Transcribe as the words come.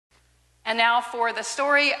And now for the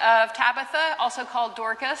story of Tabitha, also called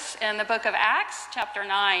Dorcas, in the book of Acts, chapter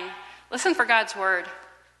 9. Listen for God's word.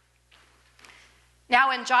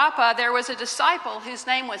 Now in Joppa there was a disciple whose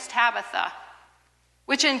name was Tabitha,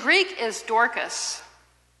 which in Greek is Dorcas.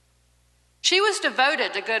 She was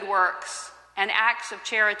devoted to good works and acts of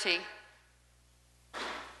charity.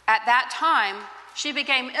 At that time she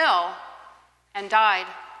became ill and died.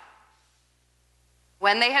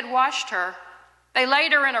 When they had washed her, they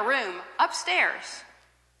laid her in a room upstairs.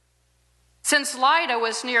 Since Lydda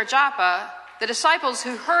was near Joppa, the disciples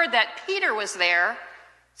who heard that Peter was there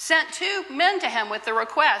sent 2 men to him with the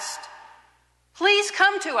request, "Please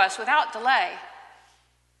come to us without delay."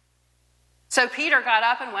 So Peter got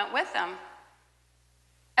up and went with them.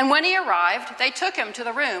 And when he arrived, they took him to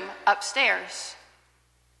the room upstairs.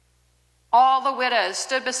 All the widows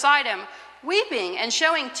stood beside him, weeping and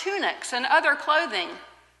showing tunics and other clothing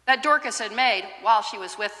that Dorcas had made while she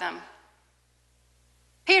was with them.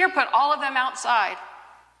 Peter put all of them outside,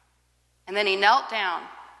 and then he knelt down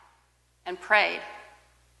and prayed.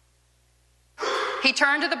 He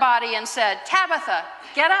turned to the body and said, "Tabitha,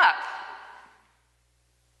 get up."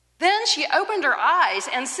 Then she opened her eyes,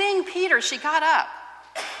 and seeing Peter, she got up.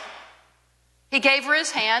 He gave her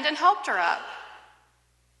his hand and helped her up.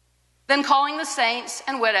 Then calling the saints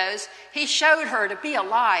and widows, he showed her to be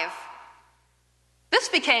alive. This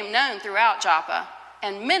became known throughout Joppa,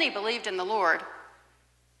 and many believed in the Lord.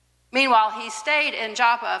 Meanwhile, he stayed in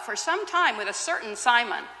Joppa for some time with a certain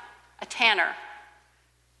Simon, a tanner.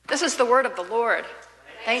 This is the word of the Lord.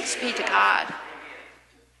 Thanks be to God.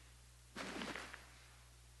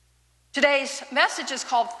 Today's message is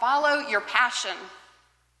called Follow Your Passion.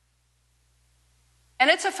 And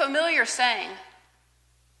it's a familiar saying.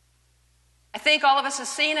 I think all of us have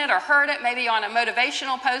seen it or heard it, maybe on a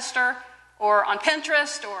motivational poster or on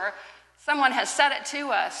Pinterest, or someone has said it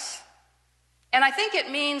to us. And I think it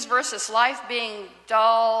means, versus life being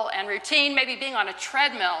dull and routine, maybe being on a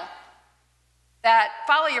treadmill, that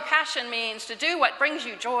follow your passion means to do what brings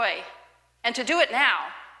you joy and to do it now.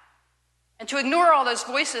 And to ignore all those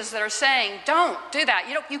voices that are saying, don't do that,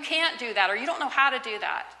 you can't do that, or you don't know how to do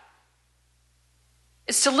that.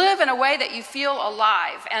 It's to live in a way that you feel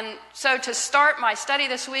alive. And so to start my study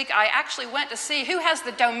this week, I actually went to see who has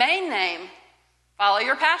the domain name Follow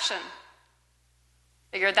Your Passion.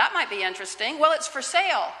 Figured that might be interesting. Well, it's for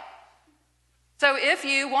sale. So if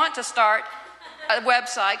you want to start a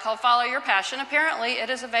website called Follow Your Passion, apparently it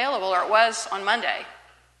is available, or it was on Monday.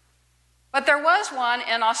 But there was one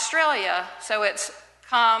in Australia, so it's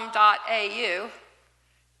com.au,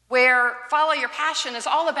 where Follow Your Passion is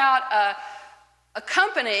all about a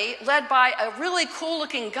company led by a really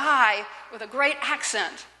cool-looking guy with a great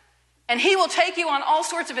accent. And he will take you on all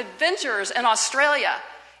sorts of adventures in Australia.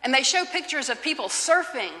 And they show pictures of people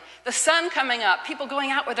surfing, the sun coming up, people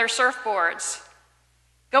going out with their surfboards,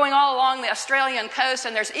 going all along the Australian coast.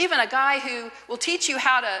 And there's even a guy who will teach you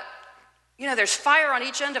how to, there's fire on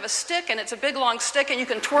each end of a stick, and it's a big long stick, and you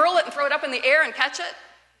can twirl it and throw it up in the air and catch it.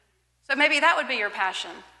 So maybe that would be your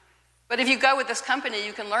passion. But if you go with this company,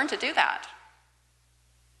 you can learn to do that.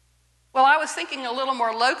 Well, I was thinking a little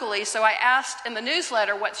more locally, so I asked in the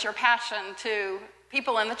newsletter, what's your passion, to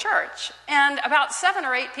people in the church? And about 7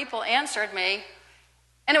 or 8 people answered me.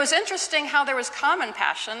 And it was interesting how there was common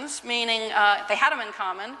passions, meaning they had them in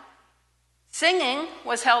common. Singing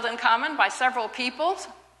was held in common by several people.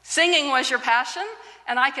 Singing was your passion,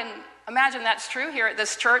 and I can imagine that's true here at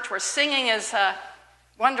this church, where singing is a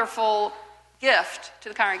wonderful gift to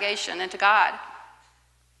the congregation and to God.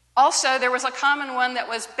 Also, there was a common one that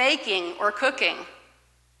was baking or cooking.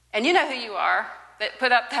 And you know who you are that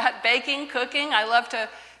put up that baking, cooking. I love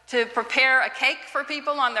to prepare a cake for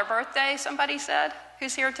people on their birthday, somebody said,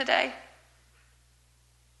 who's here today.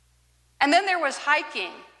 And then there was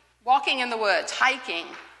hiking, walking in the woods, hiking.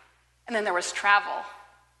 And then there was travel.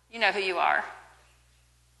 You know who you are.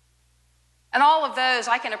 And all of those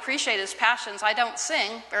I can appreciate as passions. I don't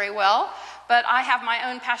sing very well, but I have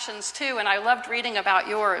my own passions too, and I loved reading about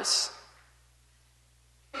yours.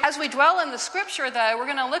 As we dwell in the scripture, though, we're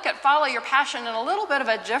going to look at Follow Your Passion in a little bit of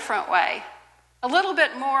a different way. A little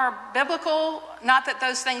bit more biblical, not that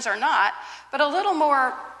those things are not, but a little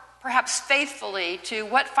more perhaps faithfully to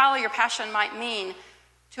what Follow Your Passion might mean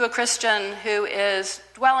to a Christian who is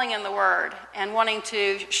dwelling in the Word and wanting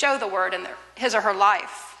to show the Word in his or her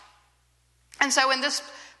life. And so in this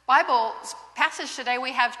Bible passage today,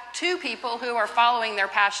 we have 2 people who are following their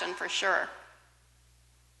passion for sure.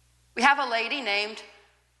 We have a lady named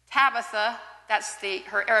Tabitha, that's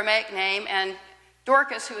her Aramaic name, and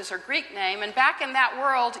Dorcas, who is her Greek name. And back in that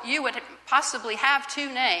world, you would possibly have two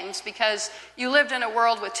names because you lived in a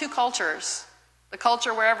world with two cultures. The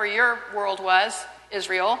culture wherever your world was,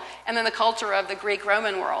 Israel, and then the culture of the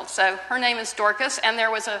Greek-Roman world. So her name is Dorcas, and there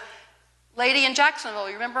was a lady in Jacksonville,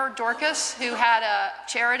 you remember Dorcas, who had a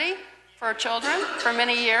charity for children for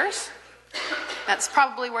many years? That's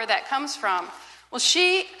probably where that comes from. Well,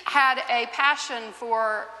 she had a passion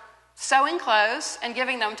for sewing clothes and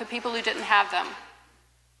giving them to people who didn't have them.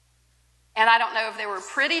 And I don't know if they were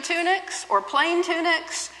pretty tunics or plain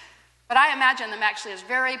tunics, but I imagine them actually as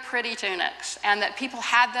very pretty tunics, and that people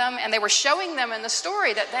had them, and they were showing them in the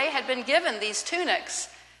story that they had been given these tunics,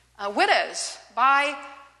 widows, by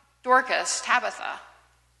Dorcas, Tabitha.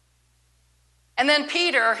 And then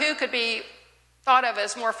Peter, who could be thought of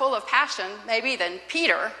as more full of passion, maybe, than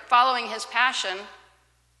Peter, following his passion.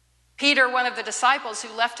 Peter, one of the disciples who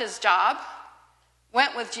left his job,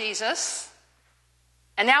 went with Jesus,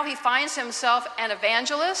 and now he finds himself an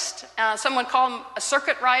evangelist. Someone called him a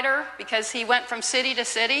circuit rider because he went from city to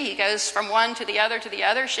city. He goes from one to the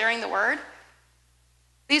other, sharing the word.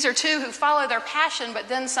 These are two who follow their passion, but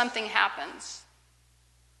then something happens.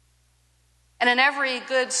 And in every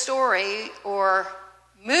good story or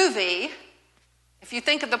movie, if you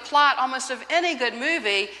think of the plot almost of any good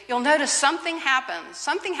movie, you'll notice something happens.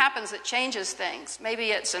 Something happens that changes things.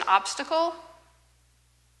 Maybe it's an obstacle,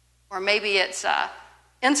 or maybe it's an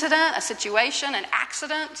incident, a situation, an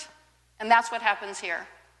accident, and that's what happens here.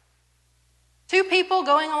 Two people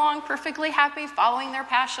going along perfectly happy, following their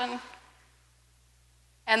passion,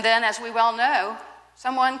 and then, as we well know,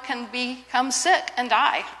 someone can become sick and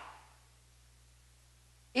die.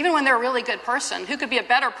 Even when they're a really good person, who could be a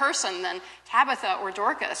better person than Tabitha or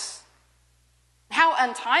Dorcas? How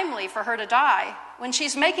untimely for her to die when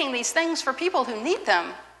she's making these things for people who need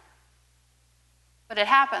them. But it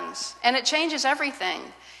happens, and it changes everything.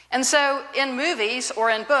 And so in movies or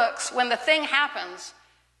in books, when the thing happens,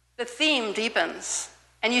 the theme deepens,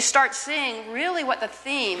 and you start seeing really what the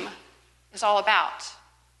theme is all about.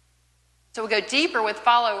 So we'll go deeper with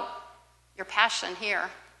follow your passion here.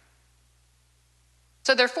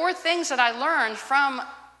 So there are four things that I learned from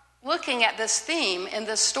looking at this theme in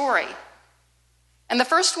this story. And the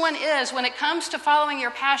first one is, when it comes to following your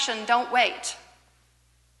passion, don't wait.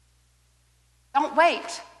 Don't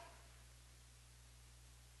wait.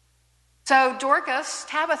 So Dorcas,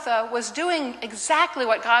 Tabitha, was doing exactly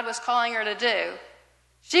what God was calling her to do.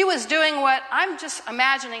 She was doing what I'm just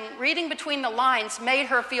imagining, reading between the lines, made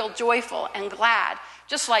her feel joyful and glad,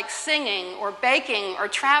 just like singing or baking or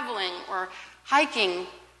traveling or hiking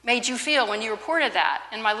made you feel when you reported that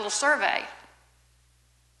in my little survey.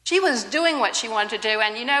 She was doing what she wanted to do,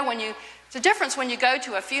 and you know, it's a difference when you go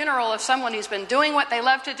to a funeral of someone who's been doing what they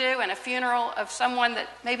love to do and a funeral of someone that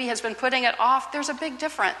maybe has been putting it off. There's a big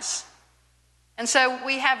difference. And so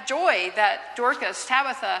we have joy that Dorcas,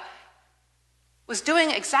 Tabitha, was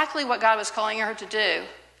doing exactly what God was calling her to do,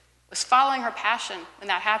 was following her passion when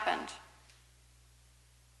that happened.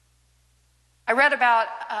 I read about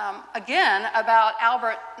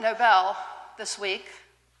Albert Nobel this week.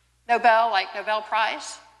 Nobel, like Nobel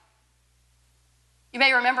Prize. You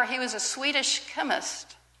may remember he was a Swedish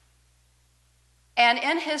chemist. And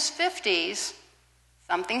in his 50s,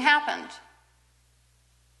 something happened.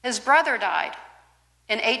 His brother died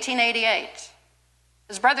in 1888.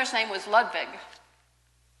 His brother's name was Ludwig.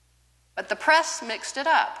 But the press mixed it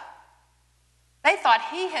up. They thought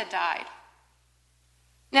he had died.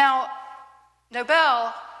 Now,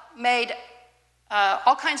 Nobel made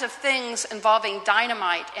all kinds of things involving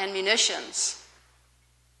dynamite and munitions.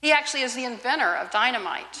 He actually is the inventor of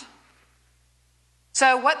dynamite.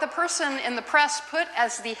 So what the person in the press put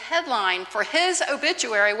as the headline for his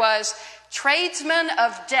obituary was, "Tradesman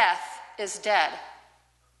of Death is Dead,"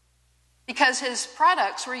 because his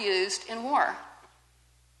products were used in war.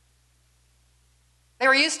 They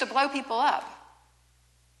were used to blow people up.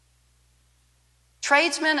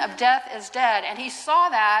 Tradesman of death is dead. And he saw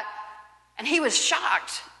that, and he was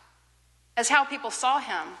shocked as how people saw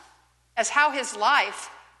him, as how his life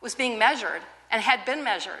was being measured and had been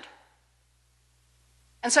measured.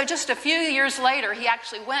 And so just a few years later, he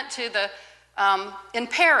actually went to in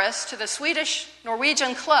Paris to the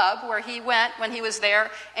Swedish-Norwegian club where he went when he was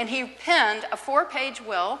there, and he penned a 4-page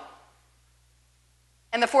will.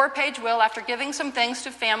 And the 4-page will, after giving some things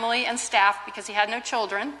to family and staff because he had no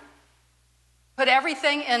children, put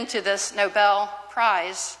everything into this Nobel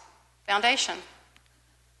Prize Foundation.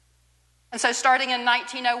 And so starting in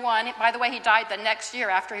 1901, by the way, he died the next year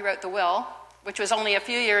after he wrote the will, which was only a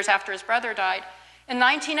few years after his brother died. In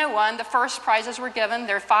 1901, the first prizes were given.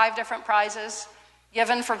 There are 5 different prizes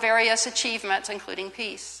given for various achievements, including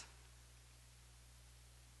peace.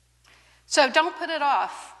 So don't put it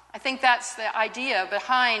off. I think that's the idea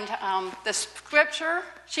behind the scripture.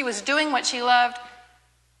 She was doing what she loved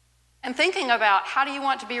and thinking about, how do you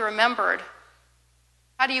want to be remembered?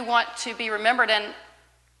 How do you want to be remembered, and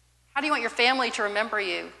how do you want your family to remember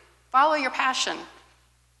you? Follow your passion.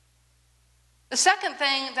 The second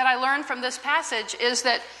thing that I learned from this passage is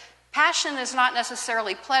that passion is not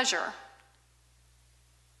necessarily pleasure.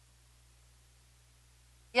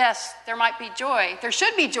 Yes, there might be joy. There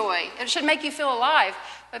should be joy. It should make you feel alive.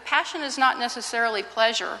 But passion is not necessarily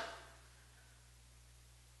pleasure.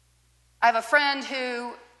 I have a friend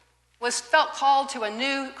who felt called to a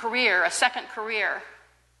new career, a second career.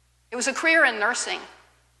 It was a career in nursing.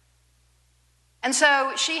 And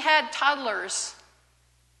so she had toddlers,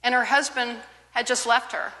 and her husband had just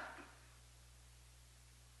left her.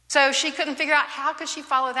 So she couldn't figure out, how could she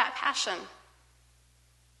follow that passion?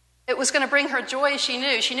 It was going to bring her joy, she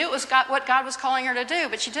knew. She knew it was what God was calling her to do,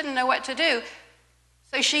 but she didn't know what to do.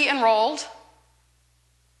 So she enrolled,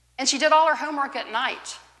 and she did all her homework at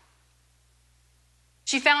night.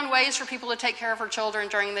 She found ways for people to take care of her children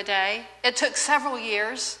during the day. It took several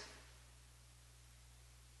years.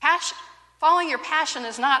 Following your passion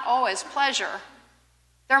is not always pleasure.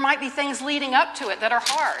 There might be things leading up to it that are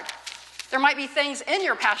hard. There might be things in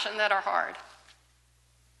your passion that are hard.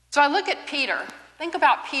 So I look at Peter. Think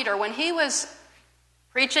about Peter. When he was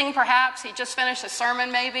preaching, perhaps, he just finished a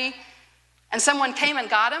sermon maybe, and someone came and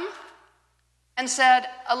got him and said,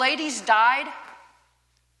 a lady's died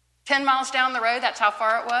 10 miles down the road, that's how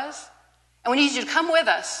far it was, and we need you to come with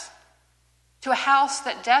us to a house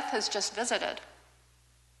that death has just visited.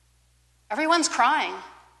 Everyone's crying.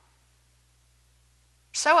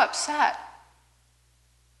 So upset.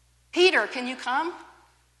 Peter, can you come?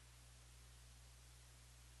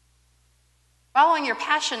 Following your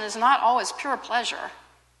passion is not always pure pleasure.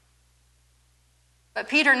 But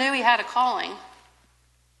Peter knew he had a calling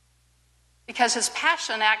because his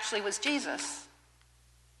passion actually was Jesus.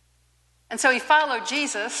 And so he followed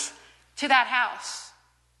Jesus to that house.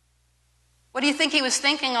 What do you think he was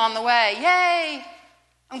thinking on the way? Yay!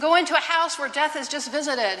 I'm going to a house where death has just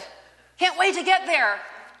visited. Can't wait to get there.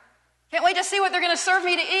 Can't wait to see what they're going to serve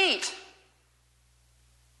me to eat.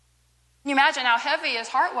 Can you imagine how heavy his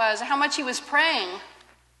heart was, how much he was praying?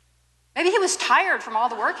 Maybe he was tired from all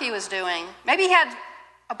the work he was doing. Maybe he had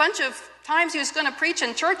a bunch of times he was going to preach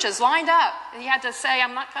in churches lined up, and he had to say,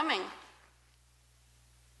 I'm not coming.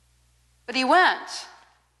 But he went.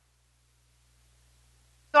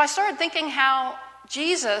 So I started thinking how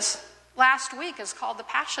Jesus last week is called the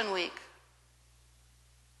Passion Week.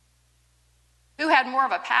 Who had more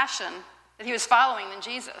of a passion that he was following than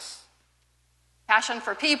Jesus? Passion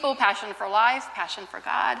for people, passion for life, passion for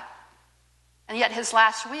God. And yet his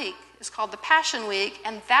last week is called the Passion Week,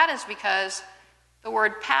 and that is because the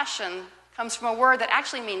word passion comes from a word that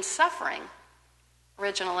actually means suffering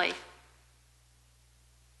originally.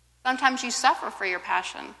 Sometimes you suffer for your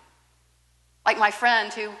passion. Like my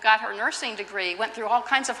friend who got her nursing degree, went through all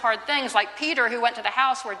kinds of hard things, like Peter who went to the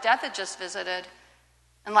house where death had just visited,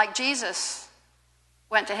 and like Jesus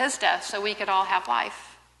went to his death so we could all have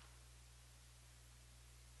life.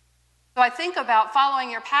 So I think about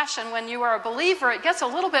following your passion. When you are a believer, it gets a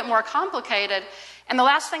little bit more complicated. And the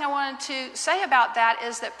last thing I wanted to say about that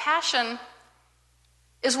is that passion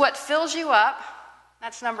is what fills you up.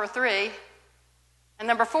 That's number 3. And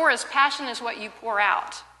number 4 is passion is what you pour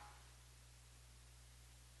out.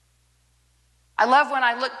 I love when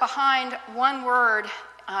I look behind one word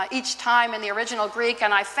each time in the original Greek,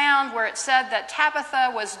 and I found where it said that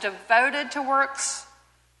Tabitha was devoted to works,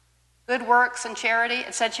 good works and charity.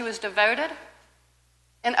 It said she was devoted.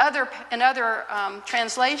 In other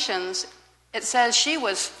translations, it says she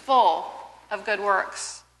was full of good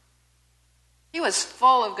works. She was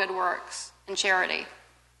full of good works and charity.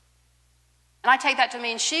 And I take that to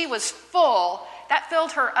mean she was full. That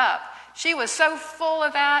filled her up. She was so full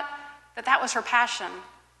of that was her passion.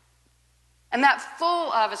 And that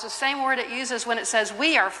full of is the same word it uses when it says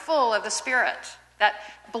we are full of the Spirit, that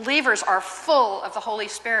believers are full of the Holy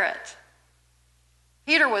Spirit.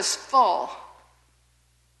 Peter was full.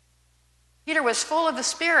 Peter was full of the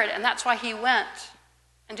Spirit, and that's why he went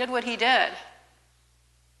and did what he did.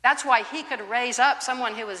 That's why he could raise up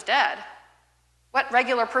someone who was dead. What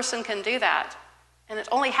regular person can do that? And it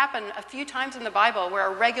only happened a few times in the Bible where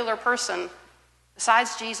a regular person,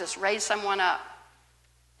 besides Jesus, raised someone up.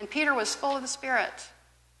 And Peter was full of the Spirit.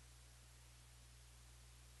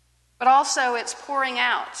 But also it's pouring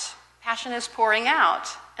out. Passion is pouring out.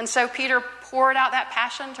 And so Peter poured out that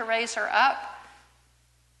passion to raise her up.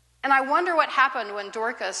 And I wonder what happened when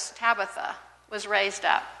Dorcas, Tabitha, was raised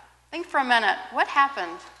up. Think for a minute, what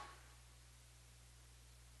happened?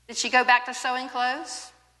 Did she go back to sewing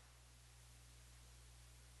clothes?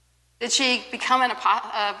 Did she become an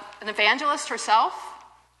evangelist herself?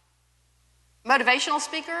 Motivational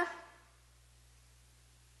speaker?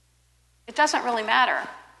 It doesn't really matter,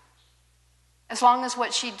 as long as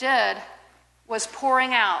what she did was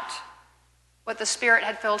pouring out what the Spirit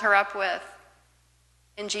had filled her up with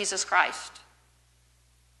in Jesus Christ.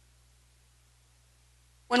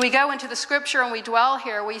 When we go into the scripture and we dwell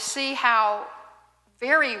here, we see how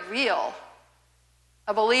very real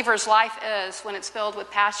a believer's life is when it's filled with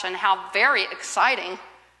passion, how very exciting,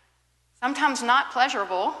 sometimes not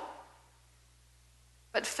pleasurable,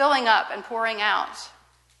 but filling up and pouring out.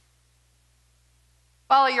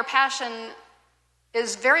 Follow your passion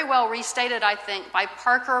is very well restated, I think, by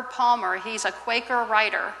Parker Palmer. He's a Quaker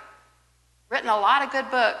writer, written a lot of good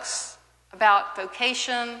books about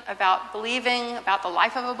vocation, about believing, about the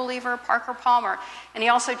life of a believer, Parker Palmer. And he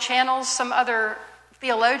also channels some other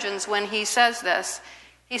theologians when he says this.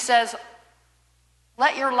 He says,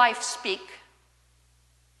 let your life speak.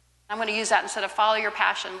 I'm going to use that instead of follow your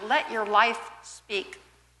passion. Let your life speak.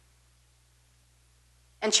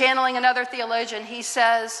 And channeling another theologian, he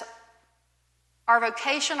says, our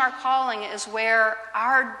vocation, our calling is where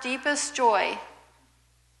our deepest joy,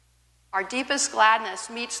 our deepest gladness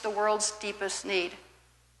meets the world's deepest need.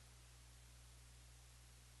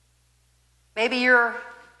 Maybe you're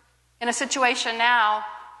in a situation now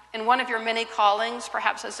in one of your many callings,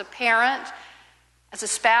 perhaps as a parent, as a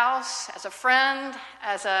spouse, as a friend,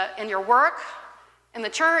 in your work, in the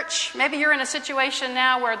church. Maybe you're in a situation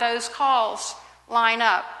now where those calls line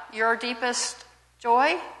up. Your deepest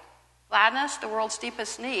joy, gladness, the world's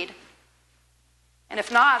deepest need. And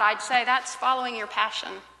if not, I'd say that's following your passion,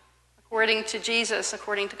 according to Jesus,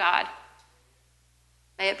 according to God.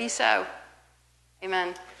 May it be so.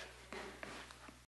 Amen.